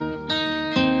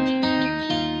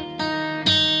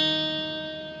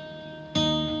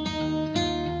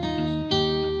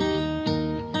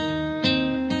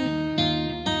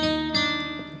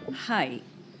Hi,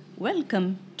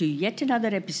 welcome to yet another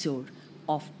episode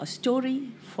of A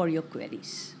Story for Your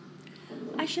Queries.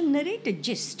 I shall narrate a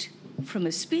gist from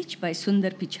a speech by Sunder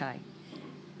Pichai,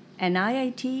 an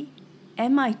IIT,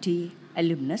 MIT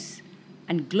alumnus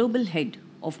and global head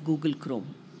of Google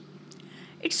Chrome.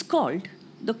 It's called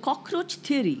The Cockroach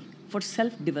Theory for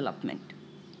Self-Development.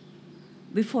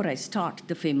 Before I start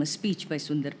the famous speech by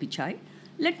Sunder Pichai,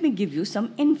 let me give you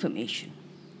some information.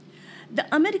 The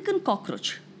American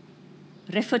cockroach,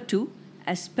 referred to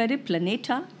as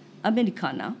Periplaneta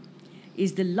americana,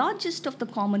 is the largest of the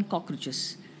common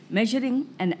cockroaches, measuring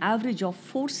an average of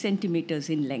 4 centimeters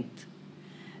in length.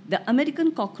 The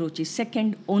American cockroach is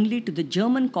second only to the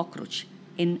German cockroach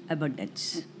in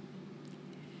abundance.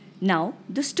 Now,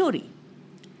 the story.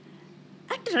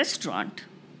 At a restaurant,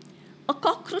 a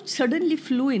cockroach suddenly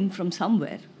flew in from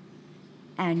somewhere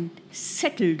and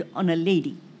settled on a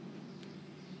lady.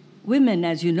 Women,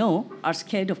 as you know, are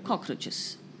scared of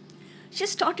cockroaches. She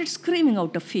started screaming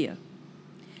out of fear.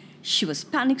 She was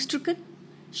panic-stricken.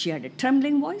 She had a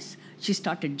trembling voice. She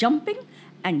started jumping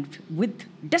and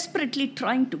desperately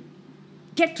trying to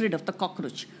get rid of the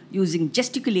cockroach, using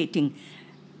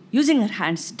her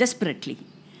hands desperately.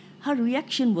 Her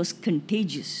reaction was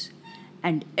contagious,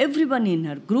 and everyone in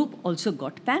her group also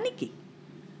got panicky.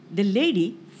 The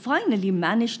lady finally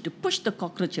managed to push the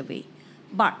cockroach away,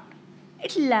 but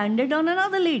it landed on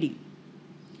another lady.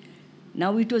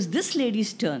 Now it was this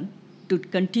lady's turn to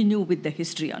continue with the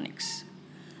histrionics.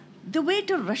 The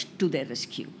waiter rushed to their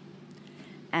rescue,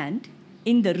 and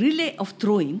in the relay of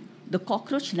throwing, the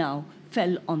cockroach now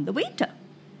fell on the waiter.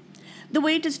 The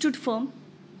waiter stood firm,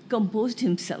 composed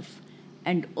himself,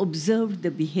 and observed the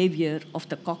behavior of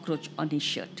the cockroach on his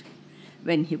shirt.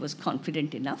 When he was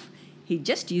confident enough, he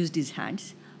just used his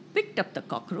hands, picked up the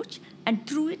cockroach, and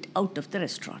threw it out of the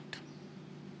restaurant.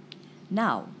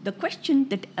 Now, the question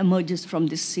that emerges from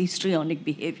this histrionic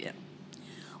behavior: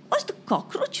 was the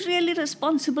cockroach really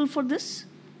responsible for this?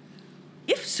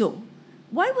 If so,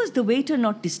 why was the waiter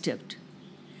not disturbed?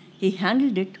 He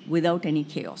handled it without any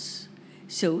chaos.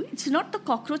 So, it's not the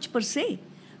cockroach per se,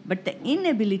 but the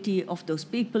inability of those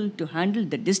people to handle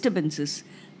the disturbances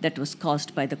that was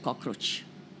caused by the cockroach.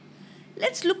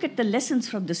 Let's look at the lessons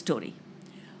from the story.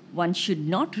 One should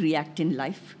not react in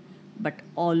life, but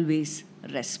always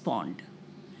respond.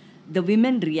 The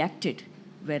women reacted,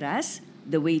 whereas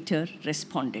the waiter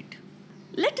responded.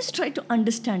 Let us try to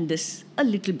understand this a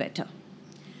little better.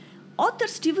 Author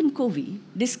Stephen Covey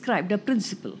described a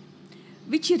principle,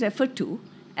 which he referred to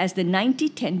as the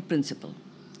 90-10 principle.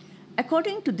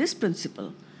 According to this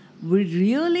principle, we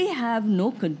really have no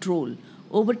control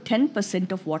over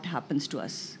 10% of what happens to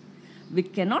us. We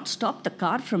cannot stop the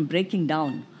car from breaking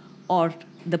down or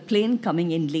the plane coming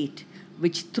in late,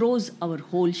 which throws our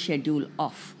whole schedule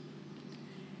off.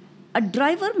 A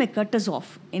driver may cut us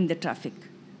off in the traffic.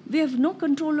 We have no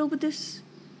control over this.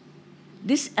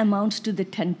 This amounts to the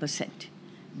 10%.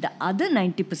 The other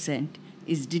 90%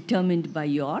 is determined by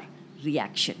your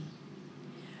reaction.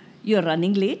 You're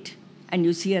running late and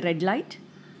you see a red light.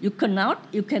 You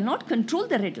cannot control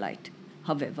the red light.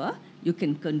 However, you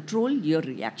can control your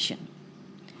reaction.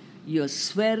 You're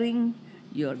swearing,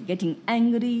 you're getting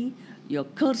angry, you're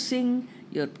cursing,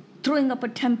 you're throwing up a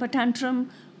temper tantrum.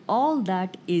 All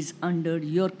that is under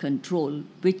your control,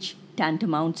 which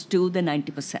tantamounts to the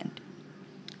 90%.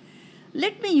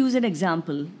 Let me use an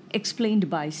example explained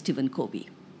by Stephen Covey.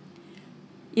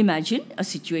 Imagine a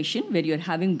situation where you're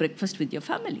having breakfast with your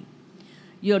family.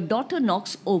 Your daughter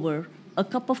knocks over a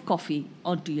cup of coffee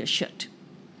onto your shirt.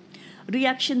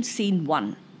 Reaction scene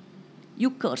 1.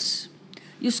 You curse.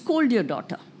 You scold your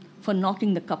daughter for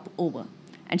knocking the cup over,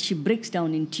 and she breaks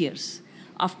down in tears.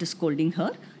 After scolding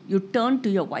her, you turn to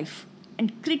your wife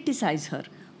and criticize her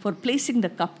for placing the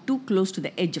cup too close to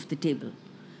the edge of the table.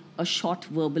 A short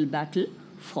verbal battle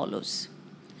follows.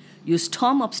 You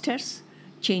storm upstairs,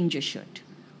 change your shirt.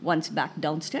 Once back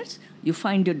downstairs, you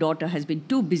find your daughter has been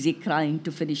too busy crying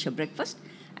to finish her breakfast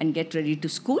and get ready to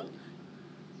school,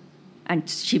 and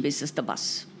she misses the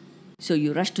bus. So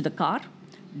you rush to the car,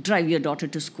 drive your daughter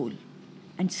to school.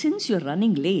 And since you're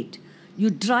running late, you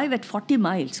drive at 40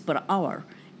 miles per hour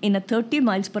in a 30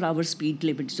 miles per hour speed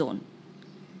limit zone.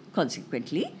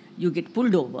 Consequently, you get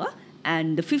pulled over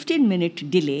and the 15-minute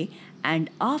delay, and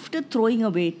after throwing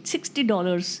away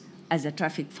 $60 as a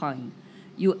traffic fine,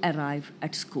 you arrive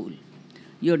at school.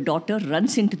 Your daughter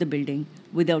runs into the building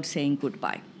without saying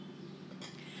goodbye.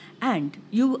 And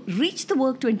you reach the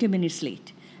work 20 minutes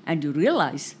late, and you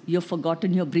realize you've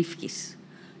forgotten your briefcase.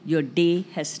 Your day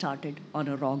has started on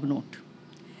a wrong note.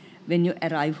 When you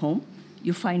arrive home,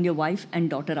 you find your wife and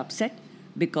daughter upset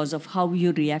because of how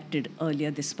you reacted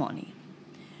earlier this morning.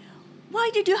 Why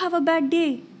did you have a bad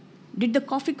day? Did the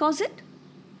coffee cause it?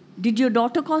 Did your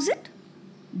daughter cause it?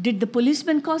 Did the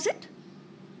policeman cause it?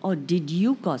 Or did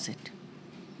you cause it?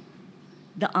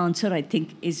 The answer, I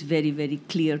think, is very, very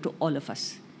clear to all of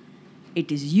us.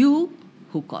 It is you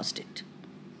who caused it.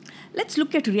 Let's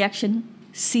look at reaction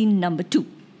scene number 2.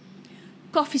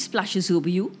 Coffee splashes over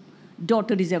you,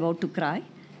 daughter is about to cry,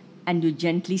 and you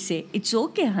gently say, "It's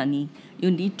okay, honey.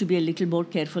 You need to be a little more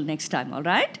careful next time, all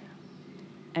right?"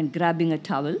 And grabbing a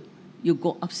towel, you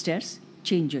go upstairs,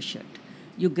 change your shirt.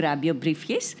 You grab your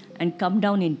briefcase and come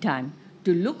down in time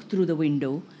to look through the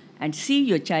window and see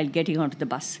your child getting onto the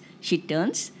bus. She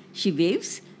turns, she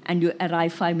waves, and you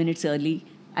arrive 5 minutes early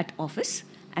at office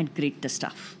and greet the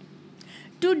staff.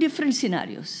 2 different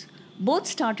scenarios. Both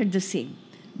started the same,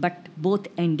 but both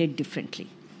ended differently.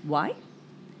 Why?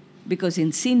 Because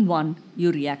in scene 1,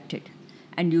 you reacted,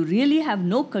 and you really have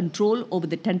no control over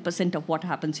the 10% of what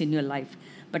happens in your life,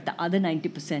 but the other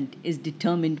 90% is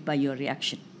determined by your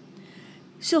reaction.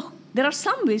 So there are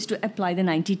some ways to apply the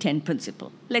 90-10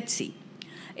 principle. Let's see.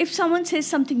 If someone says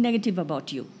something negative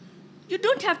about you, you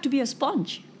don't have to be a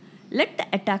sponge. Let the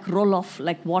attack roll off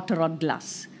like water on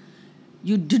glass.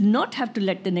 You do not have to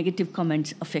let the negative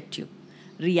comments affect you.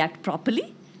 React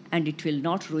properly, and it will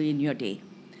not ruin your day.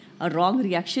 A wrong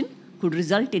reaction could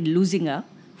result in losing a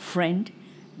friend,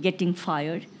 getting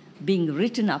fired, being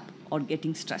written up, or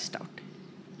getting stressed out.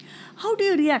 How do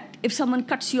you react if someone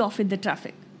cuts you off in the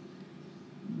traffic?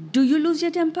 Do you lose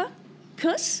your temper?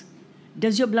 Curse?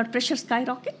 Does your blood pressure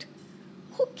skyrocket?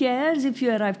 Who cares if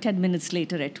you arrive 10 minutes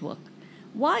later at work?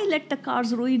 Why let the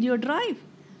cars ruin your drive?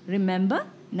 Remember,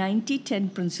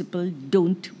 90-10 principle,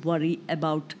 don't worry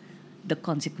about the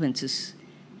consequences.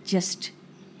 Just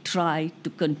try to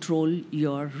control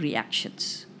your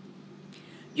reactions.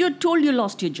 You're told you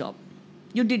lost your job.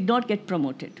 You did not get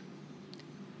promoted.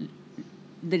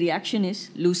 The reaction is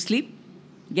lose sleep,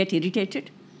 get irritated,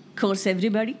 curse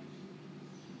everybody.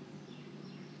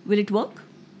 Will it work?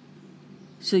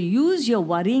 So use your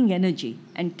worrying energy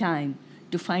and time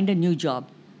to find a new job.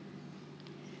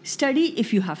 Study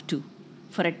if you have to,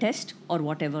 for a test or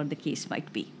whatever the case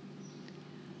might be.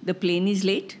 The plane is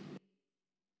late.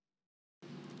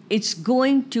 It's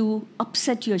going to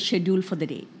upset your schedule for the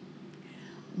day.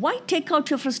 Why take out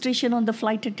your frustration on the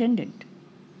flight attendant?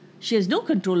 She has no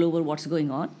control over what's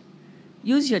going on.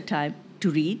 Use your time to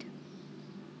read,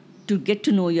 to get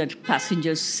to know your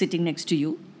passengers sitting next to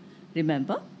you.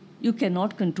 Remember, you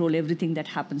cannot control everything that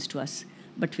happens to us,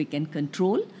 but we can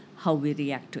control how we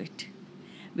react to it.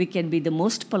 We can be the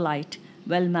most polite,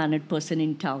 well-mannered person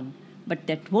in town, but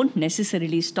that won't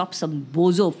necessarily stop some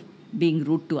bozo being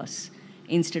rude to us.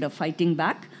 Instead of fighting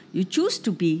back, you choose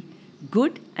to be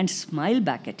good and smile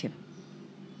back at him.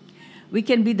 We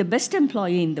can be the best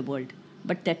employee in the world,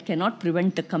 but that cannot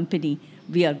prevent the company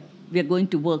we are going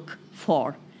to work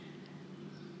for.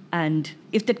 And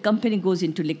if that company goes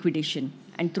into liquidation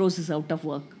and throws us out of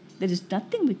work, there is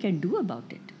nothing we can do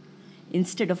about it.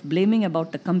 Instead of blaming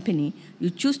about the company, you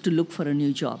choose to look for a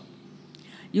new job.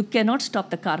 You cannot stop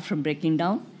the car from breaking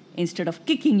down. Instead of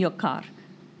kicking your car,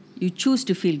 you choose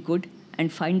to feel good and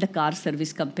find the car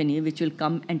service company which will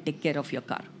come and take care of your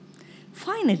car.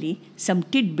 Finally, some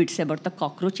tidbits about the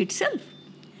cockroach itself.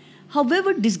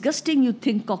 However disgusting you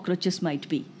think cockroaches might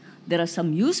be, there are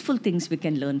some useful things we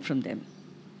can learn from them.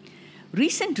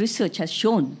 Recent research has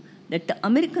shown that the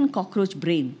American cockroach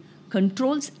brain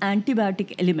controls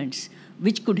antibiotic elements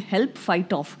which could help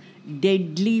fight off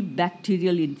deadly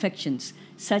bacterial infections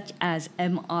such as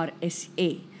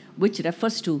MRSA, which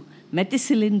refers to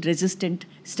methicillin-resistant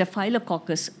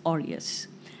Staphylococcus aureus,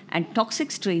 and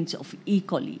toxic strains of E.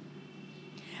 coli.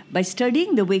 By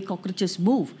studying the way cockroaches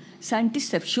move,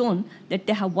 scientists have shown that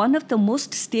they have one of the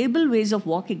most stable ways of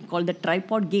walking called the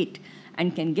tripod gait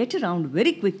and can get around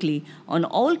very quickly on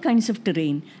all kinds of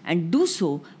terrain and do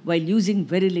so while using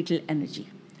very little energy.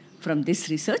 From this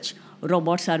research,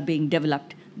 robots are being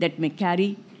developed that may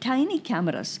carry tiny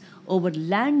cameras over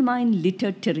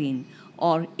landmine-littered terrain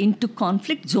or into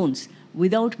conflict zones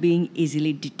without being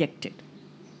easily detected.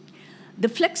 The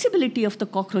flexibility of the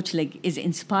cockroach leg is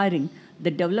inspiring the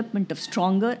development of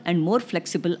stronger and more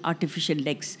flexible artificial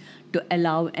legs to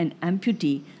allow an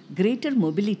amputee greater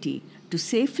mobility to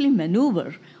safely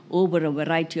maneuver over a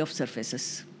variety of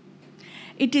surfaces.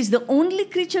 It is the only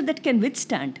creature that can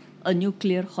withstand a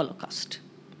nuclear holocaust.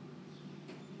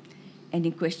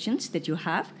 Any questions that you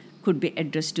have could be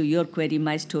addressed to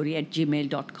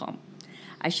yourquerymystory@gmail.com.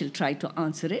 I shall try to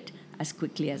answer it as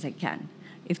quickly as I can.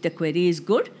 If the query is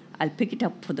good, I'll pick it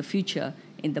up for the future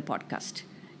in the podcast.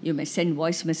 You may send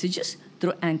voice messages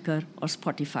through Anchor or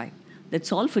Spotify.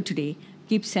 That's all for today.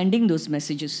 Keep sending those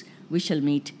messages. We shall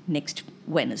meet next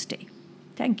Wednesday.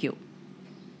 Thank you.